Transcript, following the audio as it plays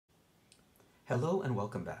Hello and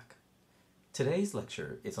welcome back. Today's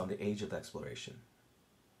lecture is on the Age of Exploration.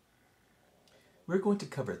 We're going to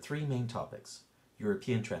cover three main topics: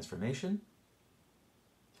 European transformation,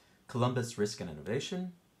 Columbus' risk and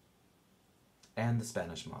innovation, and the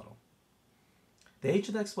Spanish model. The Age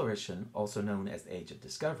of Exploration, also known as the Age of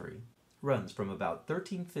Discovery, runs from about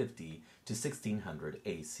 1350 to 1600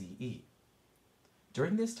 ACE.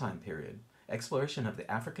 During this time period, exploration of the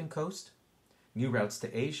African coast, new routes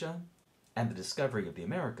to Asia, and the discovery of the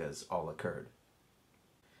Americas all occurred.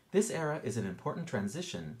 This era is an important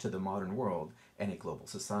transition to the modern world and a global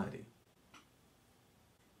society.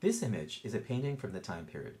 This image is a painting from the time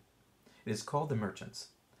period. It is called The Merchants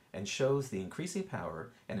and shows the increasing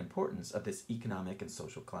power and importance of this economic and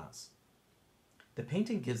social class. The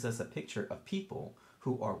painting gives us a picture of people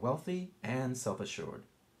who are wealthy and self-assured.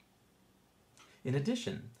 In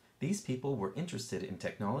addition, these people were interested in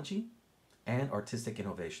technology and artistic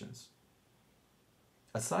innovations.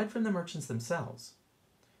 Aside from the merchants themselves,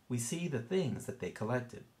 we see the things that they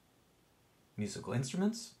collected: musical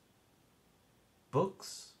instruments,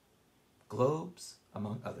 books, globes,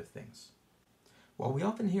 among other things. While we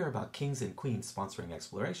often hear about kings and queens sponsoring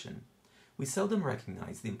exploration, we seldom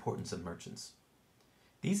recognize the importance of merchants.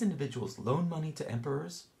 These individuals loan money to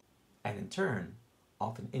emperors and in turn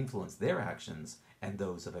often influence their actions and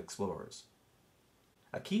those of explorers.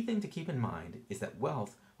 A key thing to keep in mind is that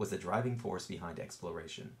wealth was the driving force behind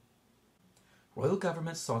exploration. Royal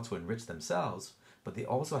governments sought to enrich themselves, but they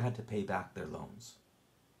also had to pay back their loans.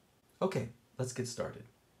 Okay, let's get started.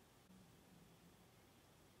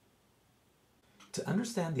 To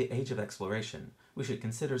understand the Age of Exploration, we should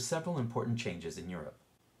consider several important changes in Europe.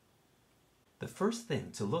 The first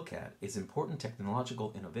thing to look at is important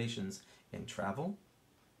technological innovations in travel,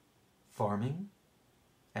 farming,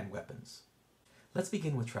 and weapons. Let's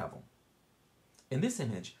begin with travel. In this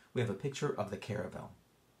image, we have a picture of the caravel.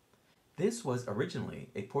 This was originally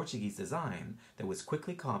a Portuguese design that was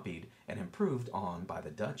quickly copied and improved on by the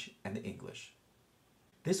Dutch and the English.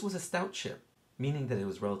 This was a stout ship, meaning that it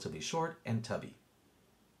was relatively short and tubby.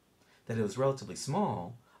 That it was relatively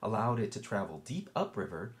small allowed it to travel deep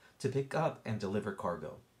upriver to pick up and deliver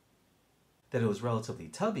cargo. That it was relatively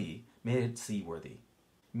tubby made it seaworthy,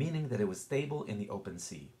 meaning that it was stable in the open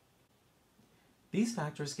sea. These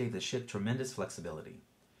factors gave the ship tremendous flexibility.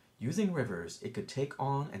 Using rivers, it could take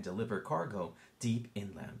on and deliver cargo deep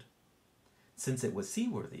inland. Since it was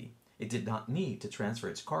seaworthy, it did not need to transfer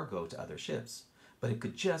its cargo to other ships, but it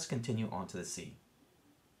could just continue onto the sea.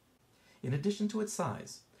 In addition to its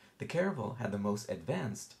size, the caravel had the most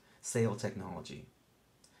advanced sail technology.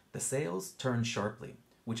 The sails turned sharply,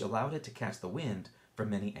 which allowed it to catch the wind from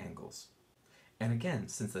many angles. And again,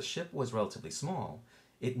 since the ship was relatively small,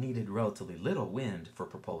 it needed relatively little wind for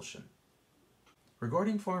propulsion.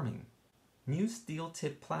 Regarding farming, new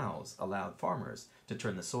steel-tip plows allowed farmers to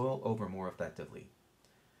turn the soil over more effectively.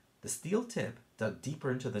 The steel tip dug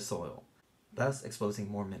deeper into the soil, thus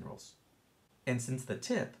exposing more minerals. And since the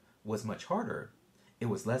tip was much harder, it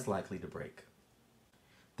was less likely to break.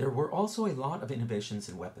 There were also a lot of innovations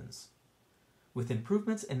in weapons. With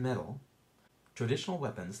improvements in metal, traditional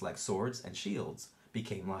weapons like swords and shields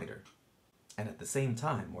became lighter, and at the same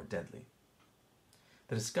time more deadly.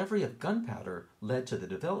 The discovery of gunpowder led to the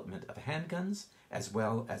development of handguns as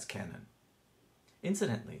well as cannon.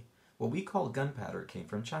 Incidentally, what we call gunpowder came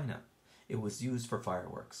from China. It was used for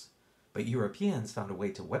fireworks, but Europeans found a way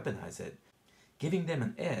to weaponize it, giving them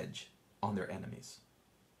an edge on their enemies.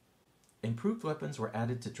 Improved weapons were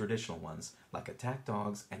added to traditional ones like attack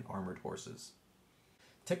dogs and armored horses.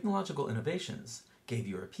 Technological innovations gave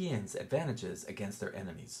Europeans advantages against their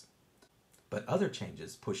enemies, but other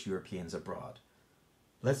changes pushed Europeans abroad.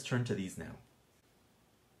 Let's turn to these now.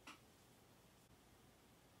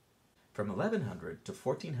 From 1100 to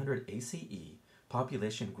 1400 ACE,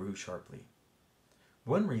 population grew sharply.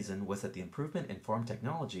 One reason was that the improvement in farm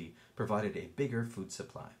technology provided a bigger food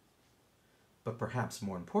supply. But perhaps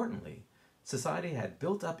more importantly, society had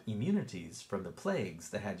built up immunities from the plagues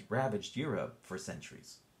that had ravaged Europe for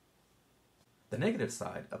centuries. The negative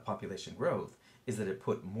side of population growth is that it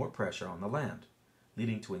put more pressure on the land,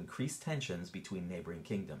 leading to increased tensions between neighboring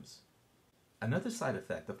kingdoms. Another side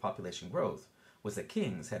effect of population growth was that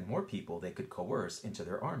kings had more people they could coerce into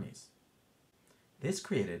their armies. This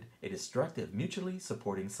created a destructive, mutually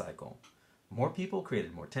supporting cycle. More people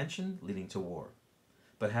created more tension, leading to war.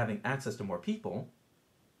 But having access to more people,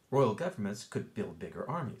 royal governments could build bigger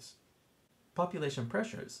armies. Population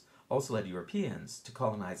pressures also led Europeans to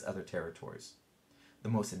colonize other territories. The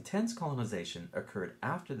most intense colonization occurred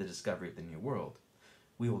after the discovery of the New World.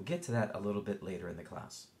 We will get to that a little bit later in the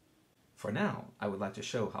class. For now, I would like to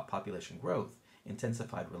show how population growth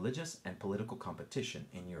intensified religious and political competition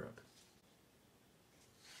in Europe.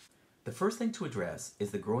 The first thing to address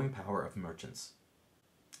is the growing power of merchants.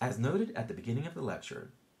 As noted at the beginning of the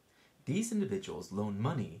lecture, these individuals loaned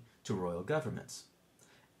money to royal governments.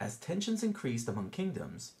 As tensions increased among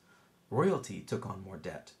kingdoms, royalty took on more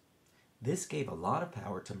debt. This gave a lot of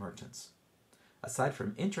power to merchants. Aside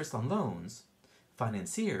from interest on loans,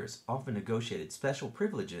 financiers often negotiated special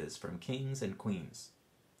privileges from kings and queens.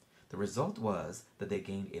 The result was that they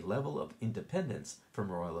gained a level of independence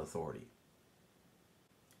from royal authority.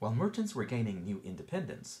 While merchants were gaining new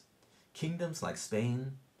independence, kingdoms like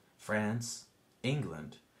Spain, France,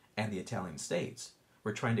 England, and the Italian states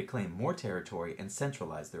were trying to claim more territory and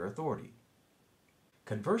centralize their authority.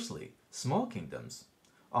 Conversely, small kingdoms,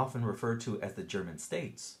 often referred to as the German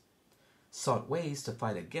states, sought ways to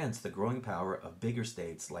fight against the growing power of bigger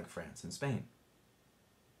states like France and Spain.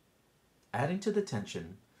 Adding to the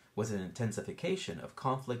tension was an intensification of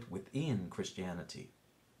conflict within Christianity.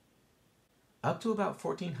 Up to about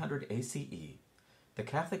 1400 ACE, the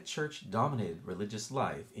Catholic Church dominated religious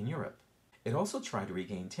life in Europe. It also tried to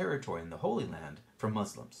regain territory in the Holy Land from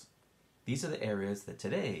Muslims. These are the areas that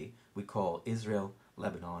today we call Israel,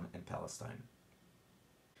 Lebanon, and Palestine.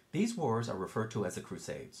 These wars are referred to as the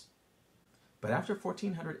Crusades. But after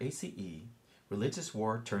 1400 ACE, religious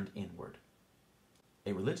war turned inward.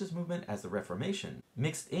 A religious movement as the Reformation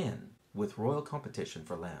mixed in with royal competition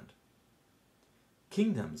for land.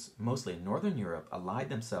 Kingdoms, mostly in Northern Europe, allied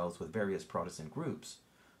themselves with various Protestant groups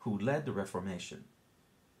who led the Reformation.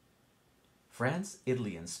 France,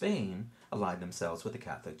 Italy, and Spain allied themselves with the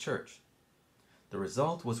Catholic Church. The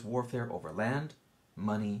result was warfare over land,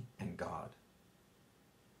 money, and God.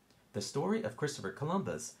 The story of Christopher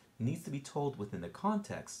Columbus needs to be told within the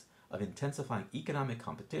context of intensifying economic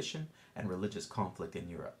competition and religious conflict in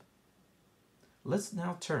Europe. Let's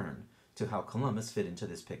now turn to how Columbus fit into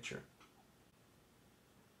this picture.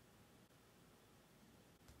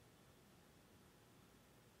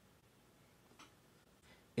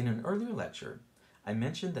 In an earlier lecture, I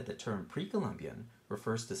mentioned that the term pre-Columbian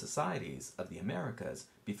refers to societies of the Americas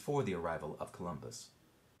before the arrival of Columbus.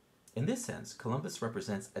 In this sense, Columbus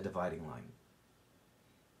represents a dividing line.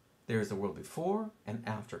 There is the world before and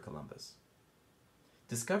after Columbus.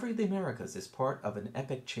 Discovery of the Americas is part of an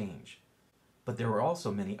epic change, but there were also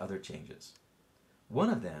many other changes. One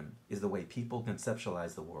of them is the way people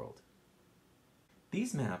conceptualize the world.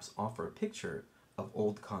 These maps offer a picture of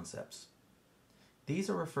old concepts. These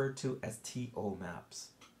are referred to as TO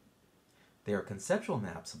maps. They are conceptual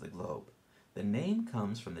maps of the globe. The name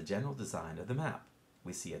comes from the general design of the map.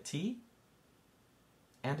 We see a T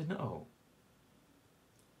and an O.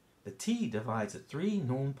 The T divides the three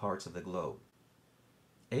known parts of the globe.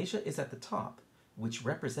 Asia is at the top, which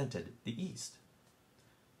represented the East.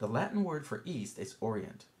 The Latin word for East is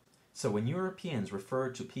Orient. So when Europeans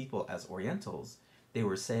referred to people as Orientals, they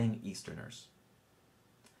were saying Easterners.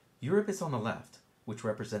 Europe is on the left, which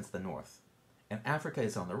represents the north, and Africa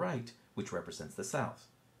is on the right, which represents the south.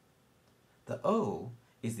 The O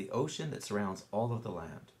is the ocean that surrounds all of the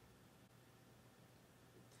land.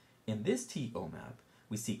 In this TO map,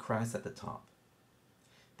 we see Christ at the top.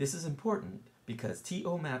 This is important because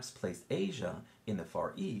TO maps place Asia in the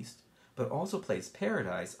Far East, but also place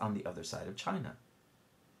paradise on the other side of China.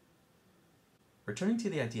 Returning to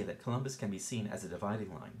the idea that Columbus can be seen as a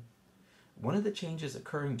dividing line, one of the changes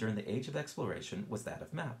occurring during the Age of Exploration was that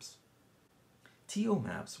of maps. TO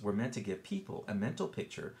maps were meant to give people a mental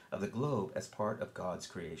picture of the globe as part of God's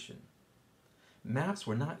creation. Maps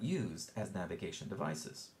were not used as navigation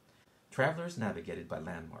devices. Travelers navigated by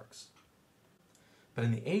landmarks. But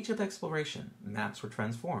in the Age of Exploration, maps were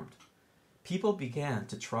transformed. People began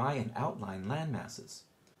to try and outline land masses,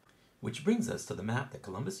 which brings us to the map that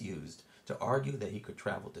Columbus used to argue that he could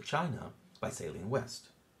travel to China by sailing west.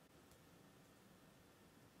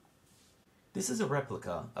 This is a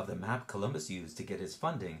replica of the map Columbus used to get his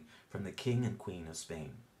funding from the King and Queen of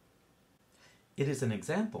Spain. It is an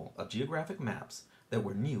example of geographic maps that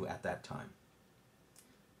were new at that time.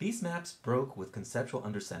 These maps broke with conceptual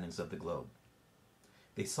understandings of the globe.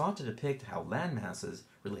 They sought to depict how land masses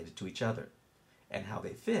related to each other, and how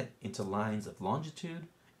they fit into lines of longitude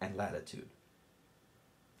and latitude.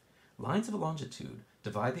 Lines of longitude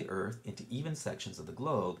divide the Earth into even sections of the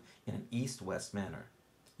globe in an east-west manner.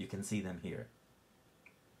 You can see them here.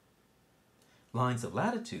 Lines of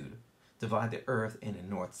latitude divide the Earth in a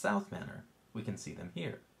north-south manner. We can see them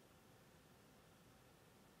here.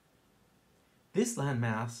 This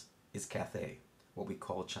landmass is Cathay, what we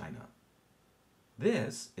call China.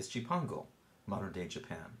 This is Cipango, modern-day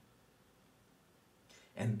Japan.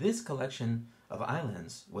 And this collection of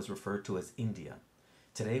islands was referred to as India.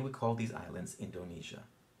 Today we call these islands Indonesia.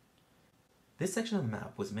 This section of the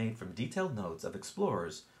map was made from detailed notes of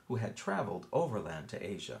explorers who had traveled overland to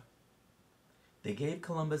Asia. They gave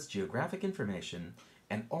Columbus geographic information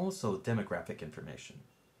and also demographic information.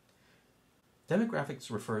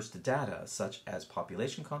 Demographics refers to data such as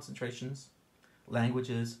population concentrations,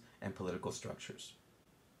 languages, and political structures.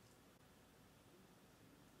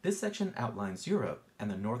 This section outlines Europe and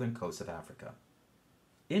the northern coast of Africa.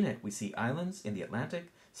 In it, we see islands in the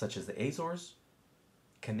Atlantic such as the Azores,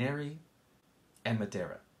 Canary, and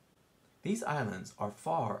Madeira. These islands are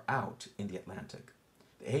far out in the Atlantic,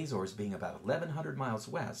 the Azores being about 1,100 miles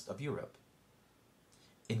west of Europe.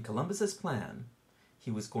 In Columbus's plan, he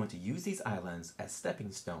was going to use these islands as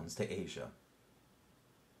stepping stones to Asia.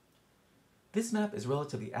 This map is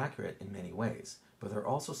relatively accurate in many ways, but there are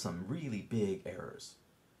also some really big errors.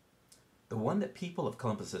 The one that people of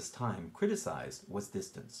Columbus's time criticized was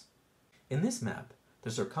distance. In this map, the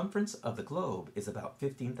circumference of the globe is about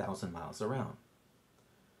 15,000 miles around.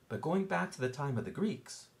 But going back to the time of the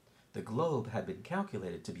Greeks, the globe had been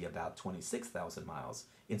calculated to be about 26,000 miles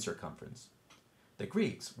in circumference. The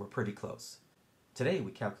Greeks were pretty close. Today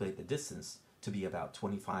we calculate the distance to be about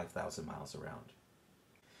 25,000 miles around.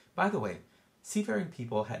 By the way, seafaring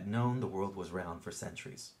people had known the world was round for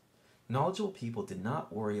centuries. Knowledgeable people did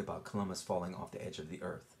not worry about Columbus falling off the edge of the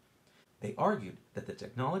earth. They argued that the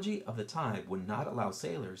technology of the time would not allow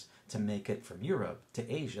sailors to make it from Europe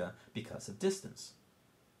to Asia because of distance.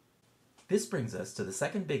 This brings us to the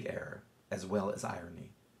second big error, as well as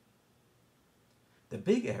irony. The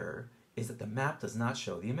big error is that the map does not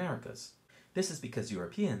show the Americas. This is because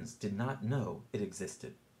Europeans did not know it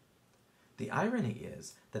existed. The irony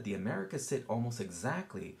is that the Americas sit almost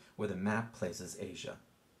exactly where the map places Asia.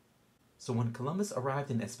 So when Columbus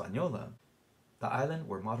arrived in Hispaniola, the island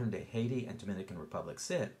where modern-day Haiti and Dominican Republic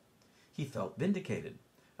sit, he felt vindicated.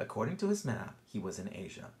 According to his map, he was in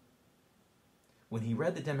Asia. When he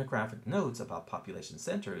read the demographic notes about population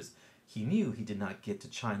centers, he knew he did not get to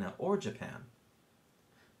China or Japan.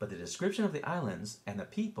 But the description of the islands and the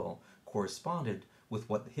people corresponded with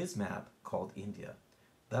what his map called India.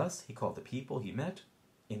 Thus, he called the people he met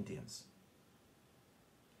Indians.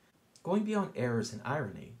 Going beyond errors and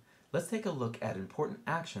irony, let's take a look at important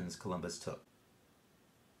actions Columbus took.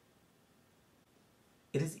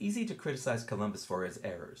 It is easy to criticize Columbus for his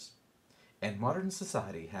errors, and modern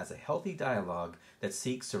society has a healthy dialogue that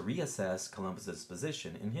seeks to reassess Columbus's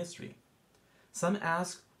position in history. Some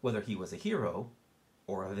ask whether he was a hero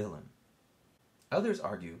or a villain. Others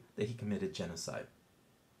argue that he committed genocide.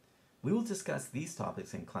 We will discuss these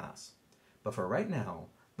topics in class, but for right now,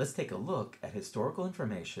 let's take a look at historical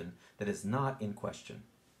information that is not in question.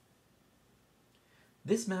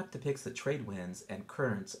 This map depicts the trade winds and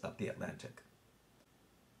currents of the Atlantic.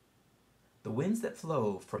 The winds that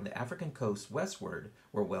flow from the African coast westward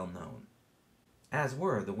were well known, as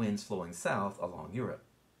were the winds flowing south along Europe.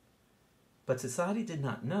 But society did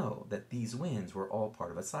not know that these winds were all part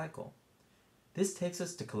of a cycle. This takes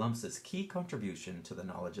us to Columbus's key contribution to the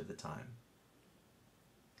knowledge of the time.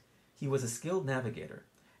 He was a skilled navigator.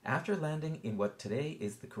 After landing in what today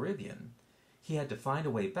is the Caribbean, he had to find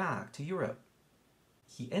a way back to Europe.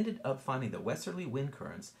 He ended up finding the westerly wind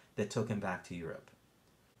currents that took him back to Europe.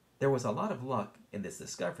 There was a lot of luck in this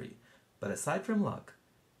discovery, but aside from luck,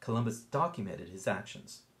 Columbus documented his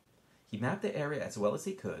actions. He mapped the area as well as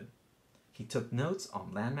he could. He took notes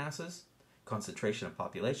on land masses, concentration of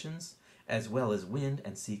populations, as well as wind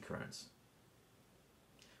and sea currents.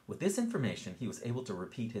 With this information, he was able to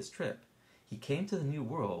repeat his trip. He came to the New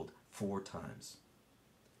World 4 times.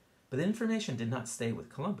 But the information did not stay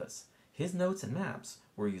with Columbus. His notes and maps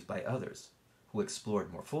were used by others, who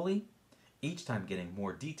explored more fully, each time getting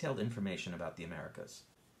more detailed information about the Americas.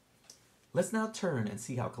 Let's now turn and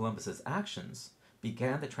see how Columbus's actions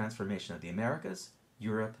began the transformation of the Americas,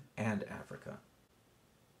 Europe, and Africa.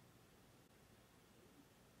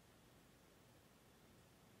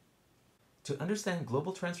 To understand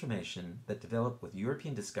global transformation that developed with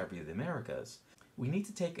European discovery of the Americas, we need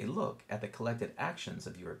to take a look at the collected actions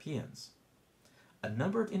of Europeans. A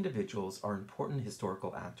number of individuals are important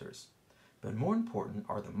historical actors, but more important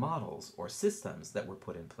are the models or systems that were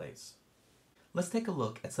put in place. Let's take a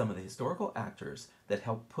look at some of the historical actors that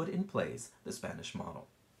helped put in place the Spanish model.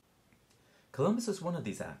 Columbus is one of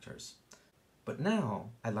these actors, but now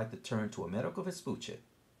I'd like to turn to Amerigo Vespucci.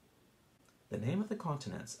 The name of the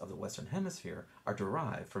continents of the Western Hemisphere are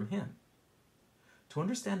derived from him. To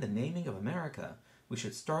understand the naming of America, we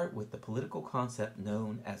should start with the political concept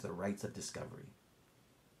known as the rights of discovery.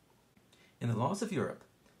 In the laws of Europe,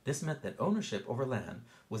 This meant that ownership over land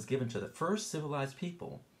was given to the first civilized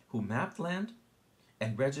people who mapped land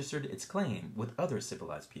and registered its claim with other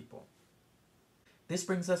civilized people. This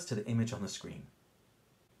brings us to the image on the screen.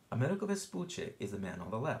 Amerigo Vespucci is the man on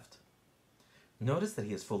the left. Notice that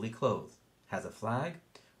he is fully clothed, has a flag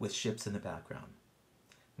with ships in the background.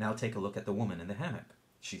 Now take a look at the woman in the hammock.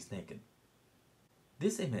 She's naked.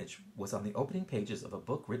 This image was on the opening pages of a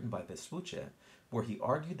book written by Vespucci, where he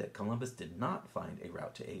argued that Columbus did not find a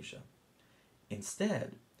route to Asia.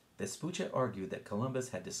 Instead, Vespucci argued that Columbus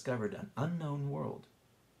had discovered an unknown world.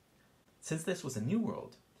 Since this was a new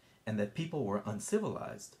world, and that people were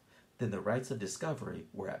uncivilized, then the rights of discovery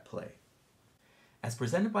were at play. As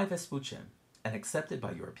presented by Vespucci and accepted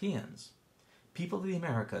by Europeans, people of the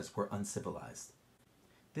Americas were uncivilized.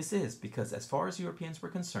 This is because as far as Europeans were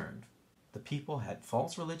concerned, the people had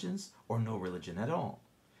false religions or no religion at all.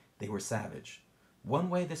 They were savage. One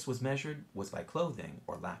way this was measured was by clothing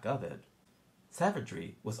or lack of it.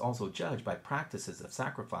 Savagery was also judged by practices of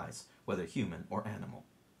sacrifice, whether human or animal.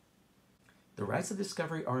 The rights of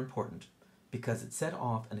discovery are important because it set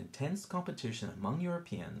off an intense competition among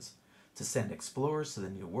Europeans to send explorers to the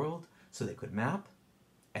New World so they could map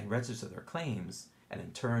and register their claims and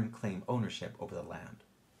in turn claim ownership over the land.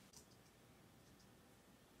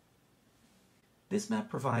 This map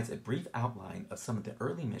provides a brief outline of some of the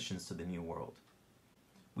early missions to the New World.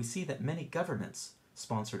 We see that many governments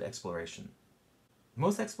sponsored exploration.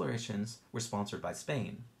 Most explorations were sponsored by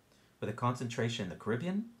Spain, with a concentration in the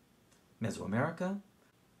Caribbean, Mesoamerica,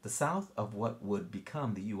 the south of what would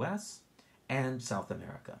become the US, and South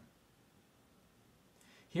America.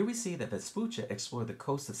 Here we see that Vespucci explored the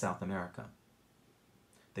coast of South America.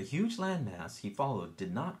 The huge landmass he followed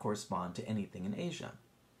did not correspond to anything in Asia.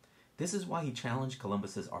 This is why he challenged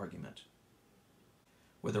Columbus's argument.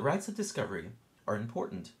 Where the rights of discovery are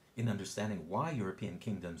important in understanding why European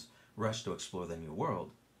kingdoms rushed to explore the New World,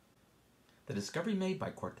 the discovery made by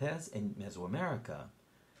Cortes in Mesoamerica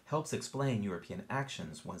helps explain European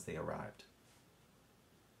actions once they arrived.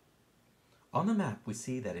 On the map, we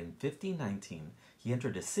see that in 1519, he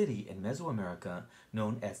entered a city in Mesoamerica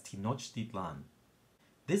known as Tenochtitlan.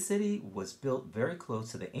 This city was built very close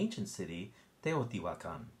to the ancient city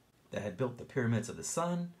Teotihuacan, that had built the pyramids of the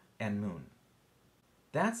sun and moon.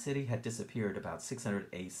 That city had disappeared about 600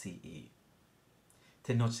 ACE.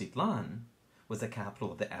 Tenochtitlan was the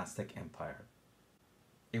capital of the Aztec Empire.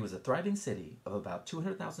 It was a thriving city of about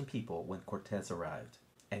 200,000 people when Cortes arrived,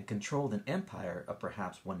 and controlled an empire of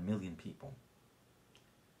perhaps 1 million people.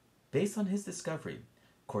 Based on his discovery,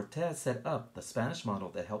 Cortes set up the Spanish model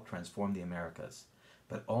that helped transform the Americas,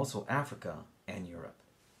 but also Africa and Europe.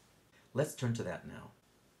 Let's turn to that now.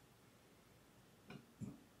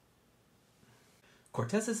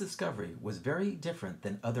 Cortes's discovery was very different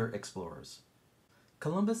than other explorers.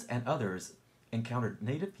 Columbus and others encountered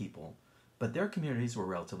native people, but their communities were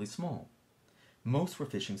relatively small. Most were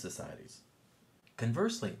fishing societies.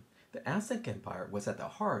 Conversely, the Aztec Empire was at the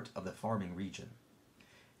heart of the farming region.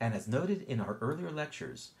 And as noted in our earlier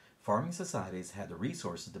lectures, farming societies had the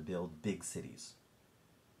resources to build big cities.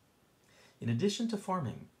 In addition to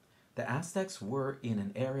farming, the Aztecs were in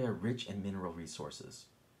an area rich in mineral resources.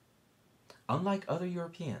 Unlike other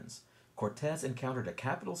Europeans, Cortes encountered a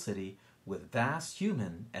capital city with vast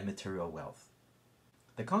human and material wealth.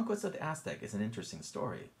 The conquest of the Aztec is an interesting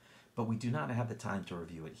story, but we do not have the time to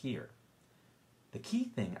review it here. The key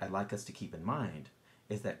thing I'd like us to keep in mind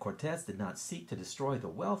is that Cortes did not seek to destroy the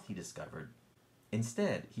wealth he discovered.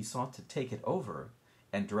 Instead, he sought to take it over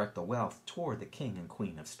and direct the wealth toward the king and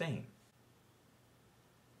queen of Spain.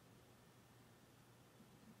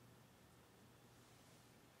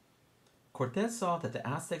 Cortes saw that the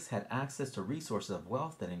Aztecs had access to resources of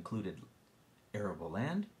wealth that included arable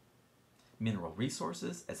land, mineral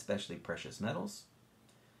resources, especially precious metals,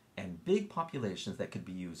 and big populations that could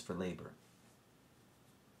be used for labor.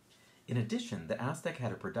 In addition, the Aztec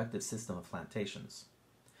had a productive system of plantations,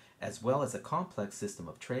 as well as a complex system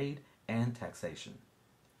of trade and taxation.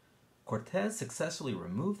 Cortes successfully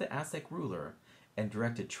removed the Aztec ruler and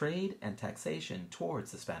directed trade and taxation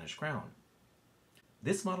towards the Spanish crown.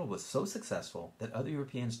 This model was so successful that other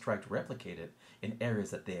Europeans tried to replicate it in areas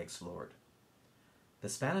that they explored. The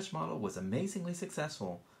Spanish model was amazingly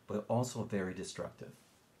successful, but also very destructive.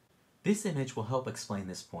 This image will help explain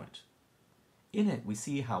this point. In it, we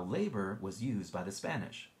see how labor was used by the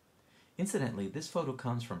Spanish. Incidentally, this photo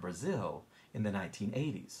comes from Brazil in the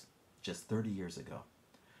 1980s, just 30 years ago.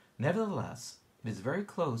 Nevertheless, it is very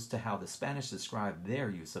close to how the Spanish described their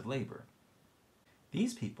use of labor.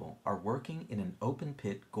 These people are working in an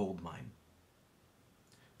open-pit gold mine.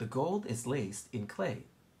 The gold is laced in clay.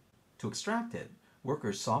 To extract it,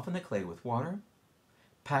 Workers soften the clay with water,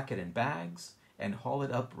 pack it in bags, and haul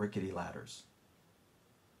it up rickety ladders.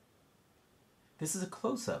 This is a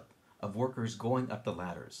close-up of workers going up the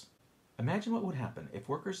ladders. Imagine what would happen if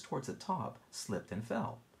workers towards the top slipped and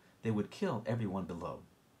fell. They would kill everyone below.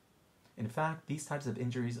 In fact, these types of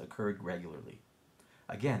injuries occurred regularly.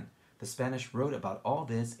 Again, the Spanish wrote about all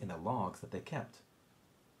this in the logs that they kept.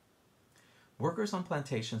 Workers on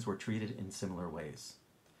plantations were treated in similar ways.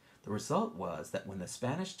 The result was that when the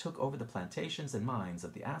Spanish took over the plantations and mines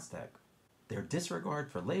of the Aztec, their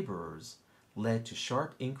disregard for laborers led to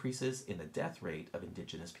sharp increases in the death rate of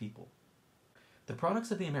indigenous people. The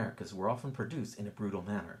products of the Americas were often produced in a brutal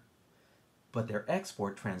manner, but their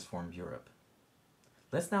export transformed Europe.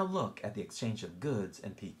 Let's now look at the exchange of goods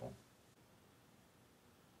and people.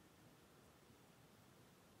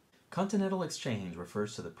 Continental exchange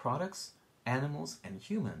refers to the products, animals, and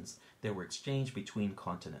humans that were exchanged between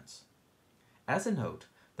continents. As a note,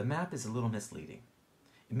 the map is a little misleading.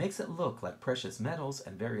 It makes it look like precious metals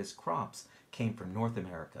and various crops came from North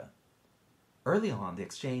America. Early on, the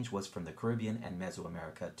exchange was from the Caribbean and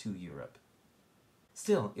Mesoamerica to Europe.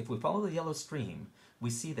 Still, if we follow the yellow stream, we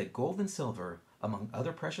see that gold and silver, among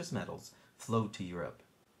other precious metals, flowed to Europe.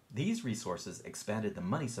 These resources expanded the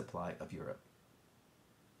money supply of Europe.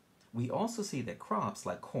 We also see that crops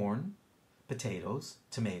like corn, potatoes,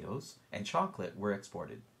 tomatoes, and chocolate were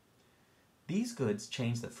exported. These goods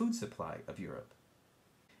changed the food supply of Europe.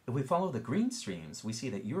 If we follow the green streams, we see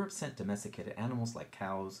that Europe sent domesticated animals like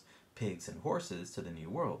cows, pigs, and horses to the New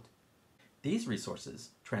World. These resources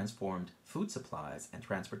transformed food supplies and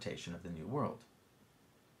transportation of the New World.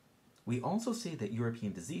 We also see that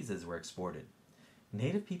European diseases were exported.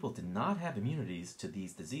 Native people did not have immunities to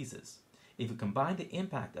these diseases. If we combine the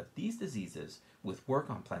impact of these diseases with work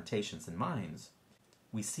on plantations and mines,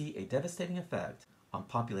 we see a devastating effect on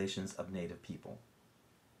populations of native people.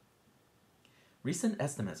 Recent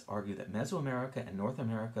estimates argue that Mesoamerica and North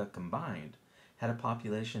America combined had a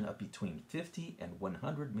population of between 50 and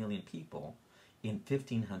 100 million people in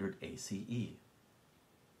 1500 ACE.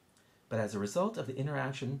 But as a result of the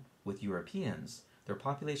interaction with Europeans, their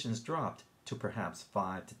populations dropped to perhaps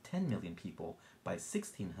 5 to 10 million people by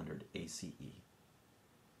 1600 ACE.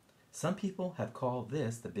 Some people have called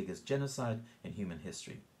this the biggest genocide in human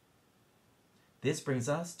history. This brings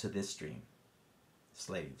us to this stream: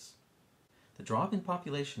 slaves. The drop in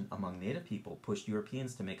population among native people pushed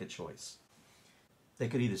Europeans to make a choice. They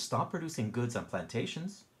could either stop producing goods on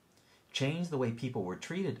plantations, change the way people were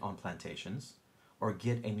treated on plantations, or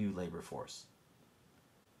get a new labor force.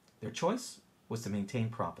 Their choice was to maintain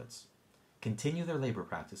profits, continue their labor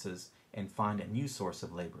practices, and find a new source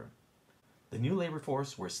of labor. The new labor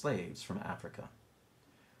force were slaves from Africa.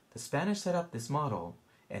 The Spanish set up this model,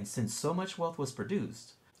 and since so much wealth was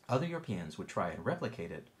produced, other Europeans would try and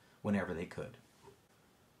replicate it whenever they could.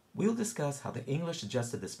 We'll discuss how the English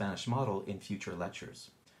adjusted the Spanish model in future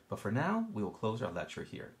lectures, but for now we will close our lecture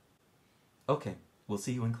here. Okay, we'll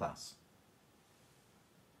see you in class.